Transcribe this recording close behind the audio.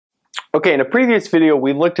Okay, in a previous video,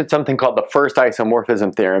 we looked at something called the first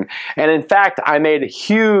isomorphism theorem. And in fact, I made a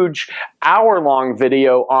huge hour-long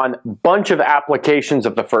video on a bunch of applications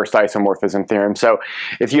of the first isomorphism theorem. So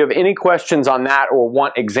if you have any questions on that or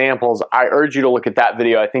want examples, I urge you to look at that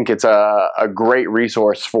video. I think it's a great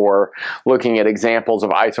resource for looking at examples of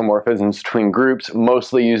isomorphisms between groups,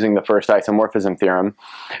 mostly using the first isomorphism theorem.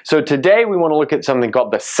 So today we want to look at something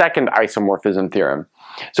called the second isomorphism theorem.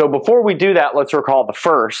 So before we do that, let's recall the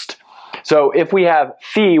first. So if we have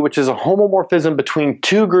phi, which is a homomorphism between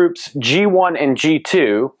two groups G1 and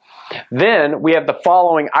G2, then we have the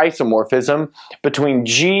following isomorphism between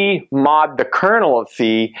G mod the kernel of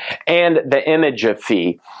phi and the image of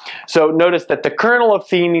phi. So notice that the kernel of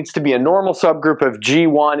phi needs to be a normal subgroup of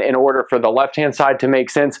G1 in order for the left-hand side to make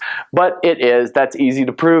sense, but it is. That's easy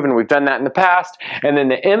to prove, and we've done that in the past. And then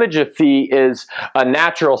the image of phi is a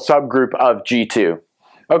natural subgroup of G2.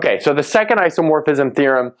 Okay, so the second isomorphism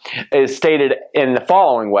theorem is stated in the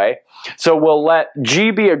following way. So we'll let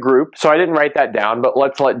G be a group. So I didn't write that down, but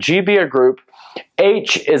let's let G be a group.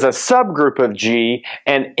 H is a subgroup of G,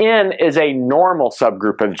 and N is a normal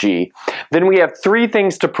subgroup of G. Then we have three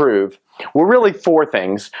things to prove. Well, really four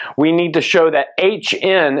things. We need to show that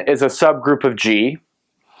Hn is a subgroup of G.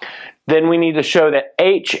 Then we need to show that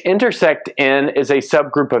H intersect N is a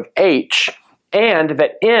subgroup of H, and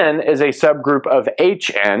that N is a subgroup of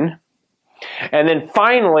Hn. And then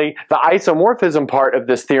finally, the isomorphism part of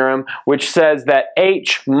this theorem, which says that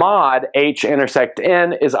H mod H intersect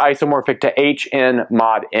N is isomorphic to Hn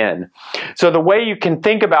mod N. So the way you can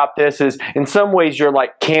think about this is, in some ways you're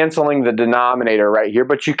like canceling the denominator right here,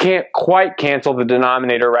 but you can't quite cancel the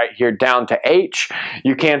denominator right here down to H.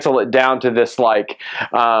 You cancel it down to this like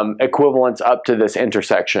equivalence up to this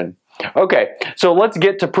intersection. Okay, so let's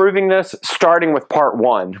get to proving this, starting with part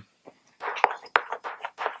one.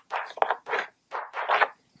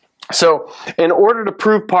 So in order to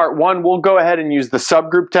prove part one, we'll go ahead and use the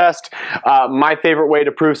subgroup test. My favorite way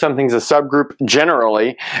to prove something's a subgroup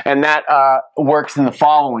generally, and that works in the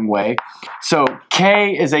following way. So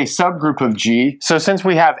K is a subgroup of G. So since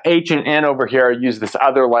we have H and N over here, I use this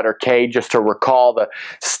other letter K just to recall the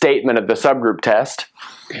statement of the subgroup test.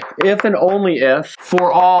 If and only if, for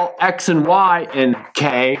all x and y in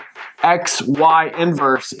K, x, y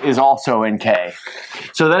inverse is also in K.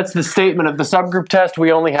 So that's the statement of the subgroup test.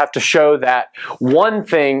 We only have to show that one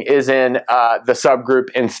thing is in the subgroup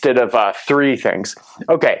instead of three things.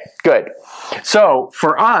 Okay, good. So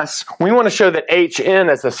for us, we want to show that Hn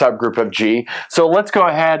is a subgroup of G. So let's go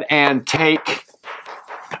ahead and take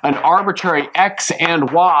an arbitrary x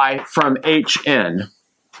and y from Hn.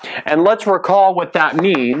 And let's recall what that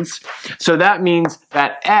means. So that means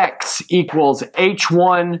that x equals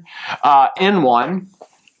h1 n1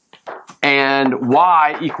 and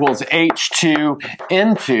y equals h2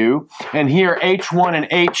 n2. And here h1 and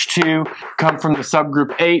h2 come from the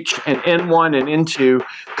subgroup H, and n1 and n2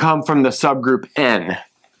 come from the subgroup N.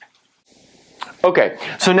 Okay,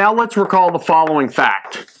 so now let's recall the following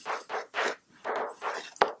fact.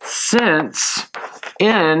 Since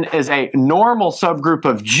N is a normal subgroup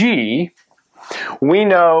of G, we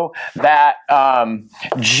know that Gn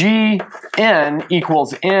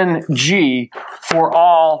equals Ng for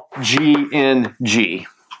all G in G.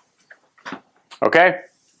 Okay?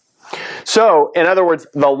 So, in other words,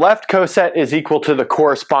 the left coset is equal to the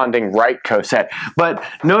corresponding right coset. But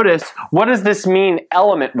notice, what does this mean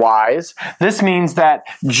element-wise? This means that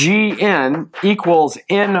Gn equals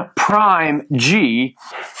N prime G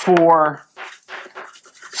for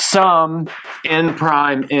some n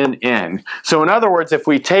prime in n. So in other words, if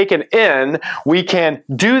we take an n, we can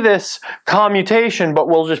do this commutation, but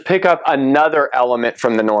we'll just pick up another element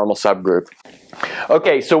from the normal subgroup.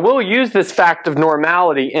 Okay, so we'll use this fact of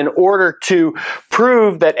normality in order to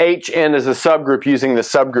prove that Hn is a subgroup using the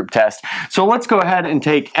subgroup test. So let's go ahead and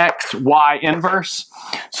take x, y inverse.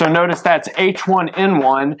 So notice that's h1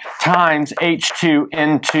 n1 times h2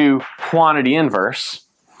 n2 quantity inverse.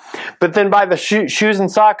 But then by the shoes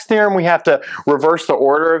and socks theorem, we have to reverse the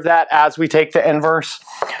order of that as we take the inverse.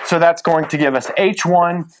 So that's going to give us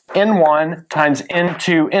h1 n1 times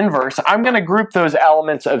n2 inverse. I'm going to group those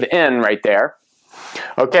elements of n right there.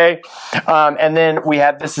 Okay, and then we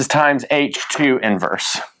have this is times h2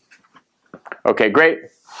 inverse. Okay, great.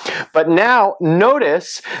 But now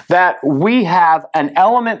notice that we have an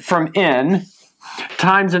element from n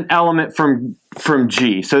times an element from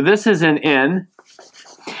G. So this is an n,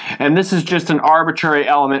 and this is just an arbitrary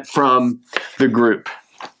element from the group.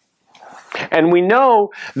 And we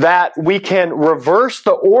know that we can reverse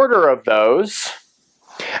the order of those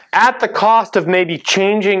at the cost of maybe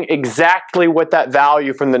changing exactly what that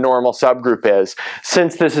value from the normal subgroup is,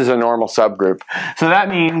 since this is a normal subgroup. So that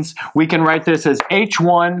means we can write this as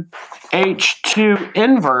H1, H2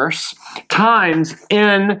 inverse times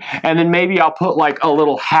n, and then maybe I'll put like a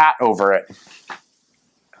little hat over it.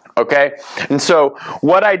 Okay, and so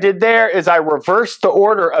what I did there is I reversed the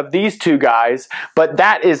order of these two guys, but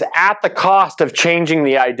that is at the cost of changing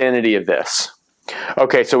the identity of this.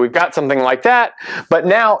 Okay, so we've got something like that, but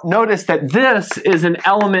now notice that this is an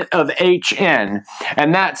element of Hn,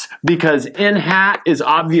 and that's because n hat is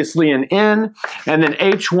obviously an n, and then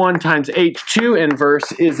H1 times H2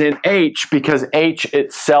 inverse is in H because H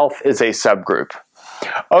itself is a subgroup.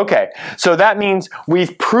 Okay, so that means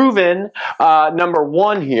we've proven number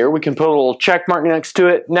 1 here. We can put a little check mark next to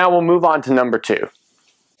it. Now we'll move on to number 2.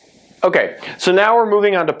 Okay, so now we're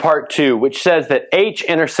moving on to part 2, which says that H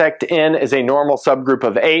intersect N is a normal subgroup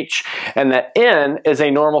of H, and that N is a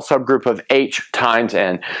normal subgroup of H times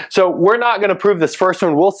N. So we're not going to prove this first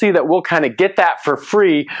one. We'll see that we'll kind of get that for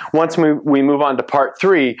free once we move on to part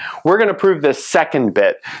 3. We're going to prove this second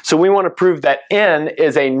bit. So we want to prove that N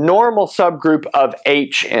is a normal subgroup of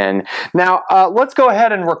Hn. Now, let's go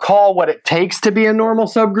ahead and recall what it takes to be a normal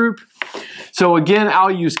subgroup. So again,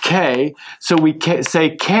 I'll use K. So we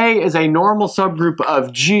say K is a normal subgroup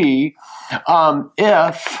of G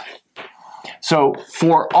if, so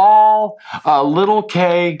for all little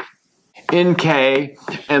k in K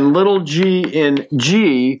and little g in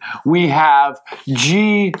G, we have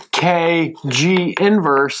G, K, G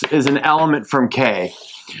inverse is an element from K.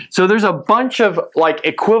 So there's a bunch of like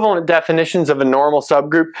equivalent definitions of a normal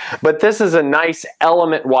subgroup, but this is a nice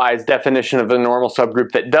element-wise definition of a normal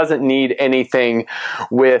subgroup that doesn't need anything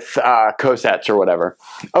with cosets or whatever.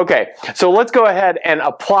 Okay, so let's go ahead and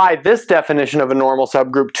apply this definition of a normal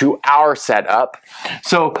subgroup to our setup.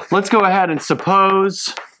 So let's go ahead and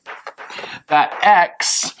suppose that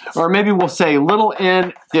X, or maybe we'll say little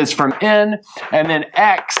n is from N, and then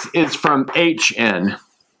X is from Hn.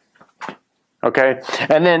 Okay,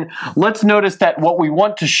 and then let's notice that what we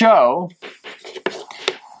want to show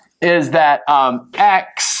is that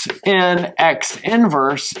X in X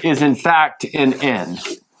inverse is in fact in N.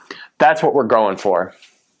 That's what we're going for.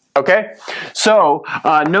 Okay, so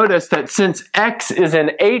notice that since X is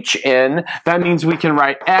in Hn, that means we can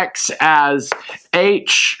write X as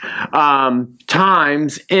H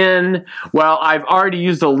times N. Well, I've already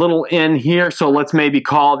used a little n here, so let's maybe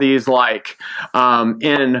call these like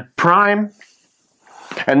N prime.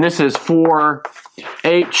 And this is for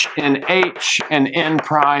H in H and N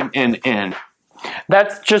prime in N.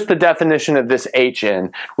 That's just the definition of this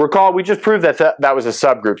Hn. Recall, we just proved that that was a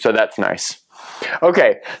subgroup, so that's nice.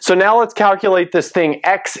 Okay, so now let's calculate this thing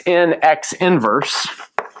X in X inverse.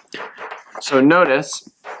 So notice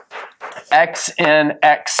X in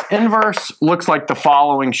X inverse looks like the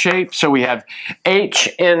following shape. So we have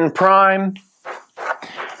Hn prime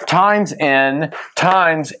times n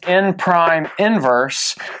prime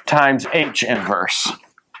inverse times H inverse.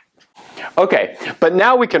 Okay, but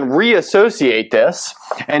now we can reassociate this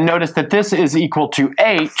and notice that this is equal to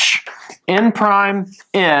H n prime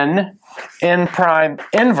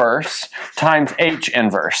inverse times H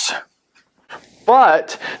inverse.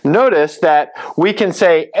 But notice that we can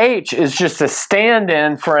say H is just a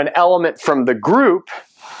stand-in for an element from the group,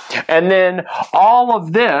 and then all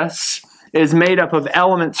of this is made up of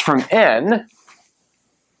elements from N.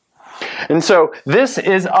 And so this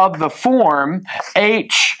is of the form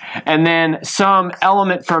H and then some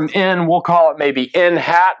element from N, we'll call it maybe N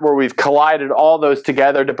hat, where we've collided all those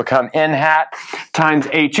together to become N hat times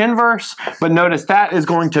H inverse. But notice that is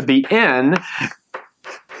going to be N,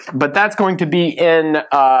 but that's going to be in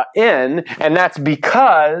N, and that's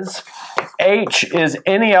because H is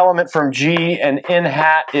any element from G and N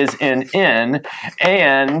hat is in N,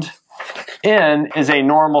 and N is a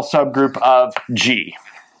normal subgroup of G.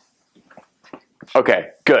 Okay,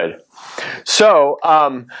 good. So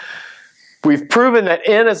we've proven that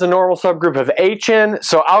N is a normal subgroup of Hn,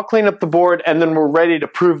 so I'll clean up the board and then we're ready to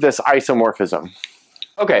prove this isomorphism.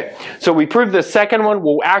 Okay, so we proved the second one.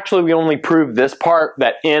 Well, actually, we only proved this part,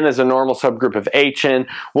 that N is a normal subgroup of Hn.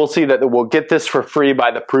 We'll see that we'll get this for free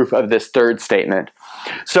by the proof of this third statement.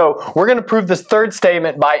 So we're going to prove this third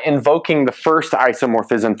statement by invoking the first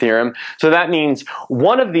isomorphism theorem. So that means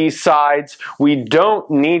one of these sides, we don't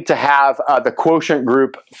need to have the quotient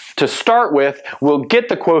group to start with. We'll get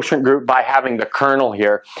the quotient group by having the kernel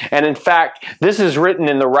here. And in fact, this is written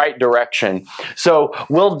in the right direction. So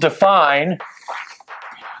we'll define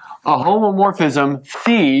a homomorphism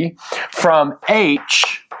phi from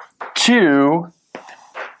H to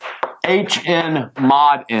Hn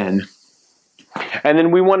mod n. and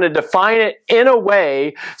then we want to define it in a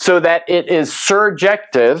way so that it is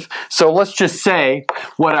surjective. So let's just say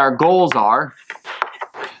what our goals are.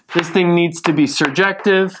 This thing needs to be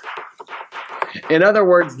surjective. In other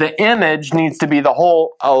words, the image needs to be the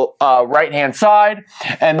whole right-hand side,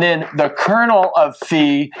 and then the kernel of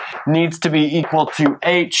phi needs to be equal to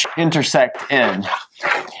h intersect n.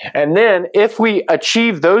 And then if we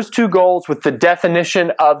achieve those two goals with the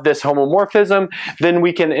definition of this homomorphism, then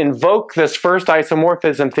we can invoke this first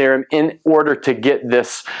isomorphism theorem in order to get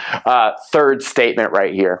this third statement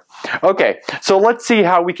right here. Okay, so let's see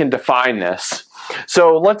how we can define this.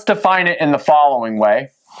 So let's define it in the following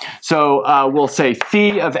way. So we'll say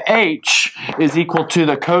phi of h is equal to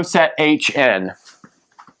the coset hn.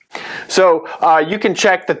 So you can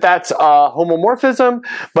check that that's a homomorphism,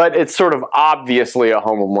 but it's sort of obviously a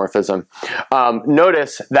homomorphism.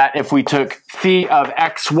 Notice that if we took phi of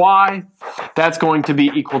xy, that's going to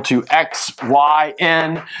be equal to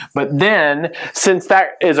xyn, but then since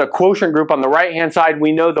that is a quotient group on the right hand side,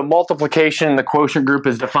 we know the multiplication in the quotient group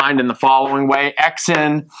is defined in the following way: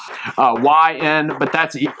 xn, yn, but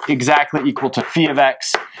that's exactly equal to phi of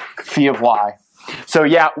x, phi of y. So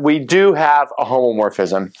yeah, we do have a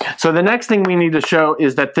homomorphism. So the next thing we need to show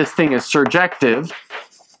is that this thing is surjective.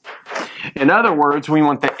 In other words, we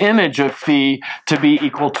want the image of phi to be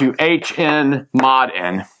equal to hn mod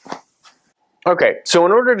n. Okay, so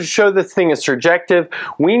in order to show this thing is surjective,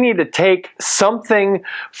 we need to take something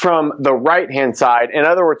from the right-hand side, in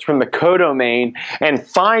other words, from the codomain, and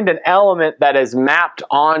find an element that is mapped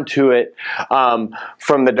onto it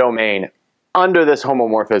from the domain under this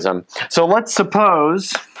homomorphism. So let's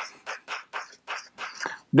suppose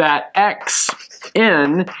that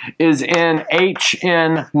xn is in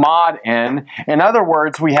hn mod n. In other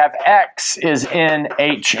words, we have x is in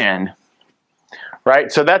hn.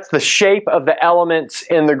 Right? So that's the shape of the elements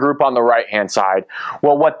in the group on the right-hand side.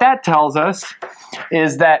 Well, what that tells us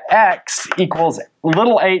is that x equals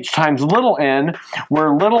little h times little n,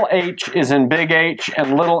 where little h is in big H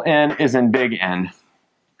and little n is in big N.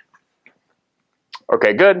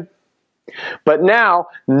 Okay, good. But now,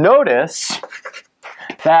 notice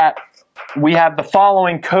that we have the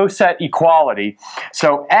following coset equality.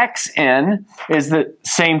 So xn is the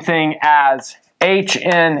same thing as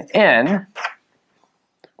hnn,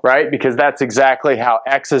 right? Because that's exactly how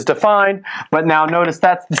x is defined. But now notice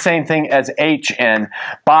that's the same thing as hn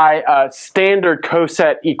by a standard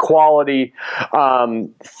coset equality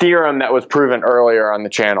theorem that was proven earlier on the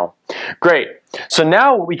channel. Great. So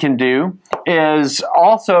now what we can do is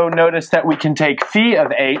also notice that we can take phi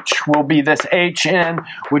of h will be this hn,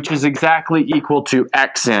 which is exactly equal to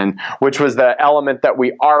xn, which was the element that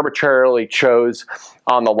we arbitrarily chose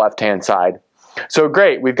on the left-hand side. So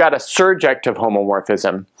great, we've got a surjective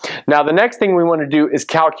homomorphism. Now the next thing we want to do is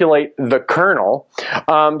calculate the kernel.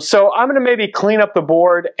 So I'm going to maybe clean up the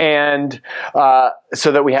board and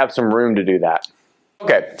so that we have some room to do that.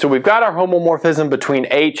 Okay, so we've got our homomorphism between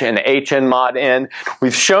h and hn mod n.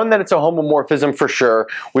 We've shown that it's a homomorphism for sure.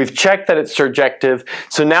 We've checked that it's surjective.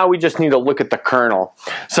 So now we just need to look at the kernel.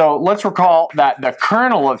 So let's recall that the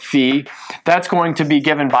kernel of phi, that's going to be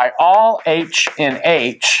given by all h in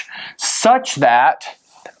h, such that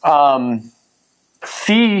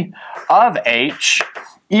phi of h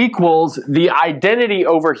equals the identity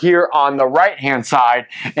over here on the right-hand side.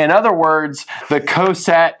 In other words, the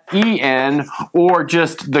coset En, or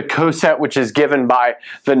just the coset which is given by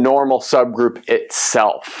the normal subgroup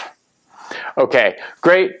itself. Okay,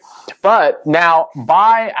 great. But now,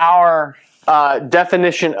 by our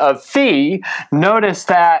definition of phi, notice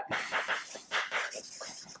that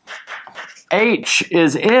h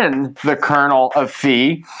is in the kernel of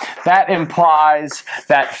phi. That implies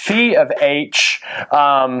that phi of h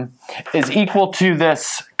is equal to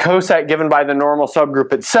this coset given by the normal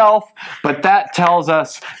subgroup itself, but that tells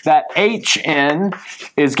us that hn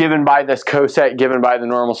is given by this coset given by the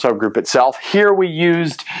normal subgroup itself. Here we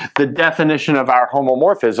used the definition of our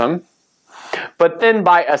homomorphism. But then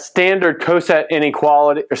by a standard coset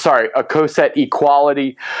inequality, a coset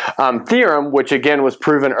equality theorem, which again was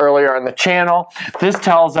proven earlier on the channel, this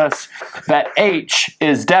tells us that h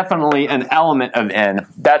is definitely an element of n.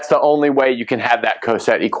 That's the only way you can have that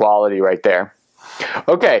coset equality right there.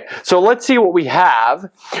 Okay, so let's see what we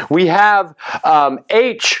have. We have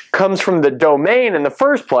h comes from the domain in the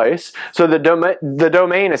first place, so the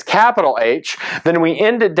domain is capital H. Then we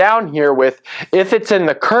ended down here with, if it's in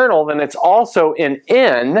the kernel, then it's also in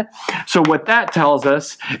N. So what that tells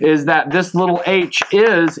us is that this little h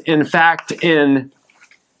is, in fact, in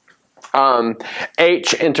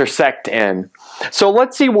H intersect N. So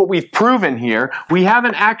let's see what we've proven here. We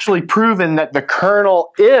haven't actually proven that the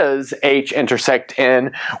kernel is H intersect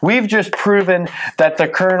N. We've just proven that the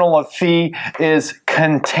kernel of phi is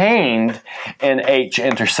contained in H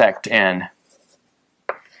intersect N.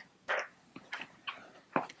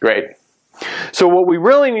 Great. So what we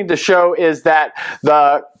really need to show is that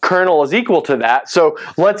the kernel is equal to that. So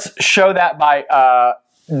let's show that by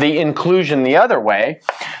the inclusion the other way.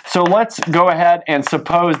 So let's go ahead and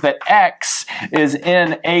suppose that X is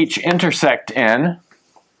in H intersect N,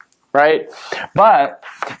 right? But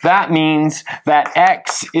that means that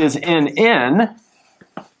X is in N.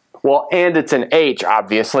 Well, and it's in H,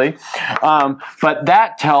 obviously. But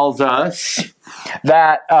that tells us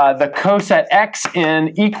that the coset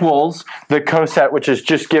Xn equals the coset which is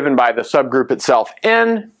just given by the subgroup itself,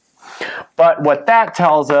 N. But what that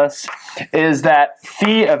tells us is that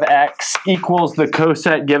phi of X equals the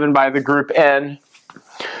coset given by the group N,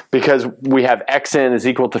 because we have Xn is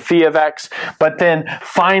equal to phi of X. But then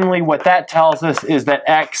finally what that tells us is that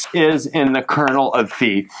X is in the kernel of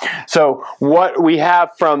phi. So what we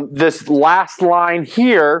have from this last line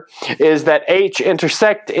here is that H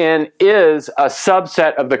intersect N is a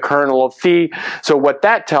subset of the kernel of phi. So what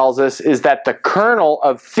that tells us is that the kernel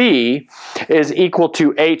of phi is equal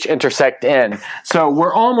to H intersect N. So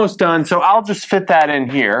we're almost done, so I'll just fit that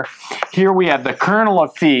in here. Here we have the kernel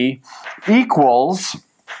of phi equals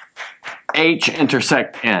H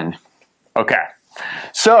intersect N. Okay.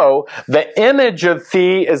 So the image of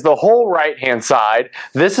phi is the whole right-hand side.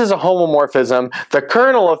 This is a homomorphism. The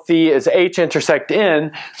kernel of phi is H intersect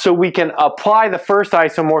N. So we can apply the first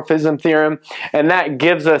isomorphism theorem, and that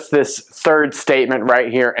gives us this third statement right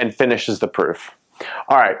here and finishes the proof.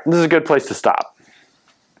 All right, this is a good place to stop.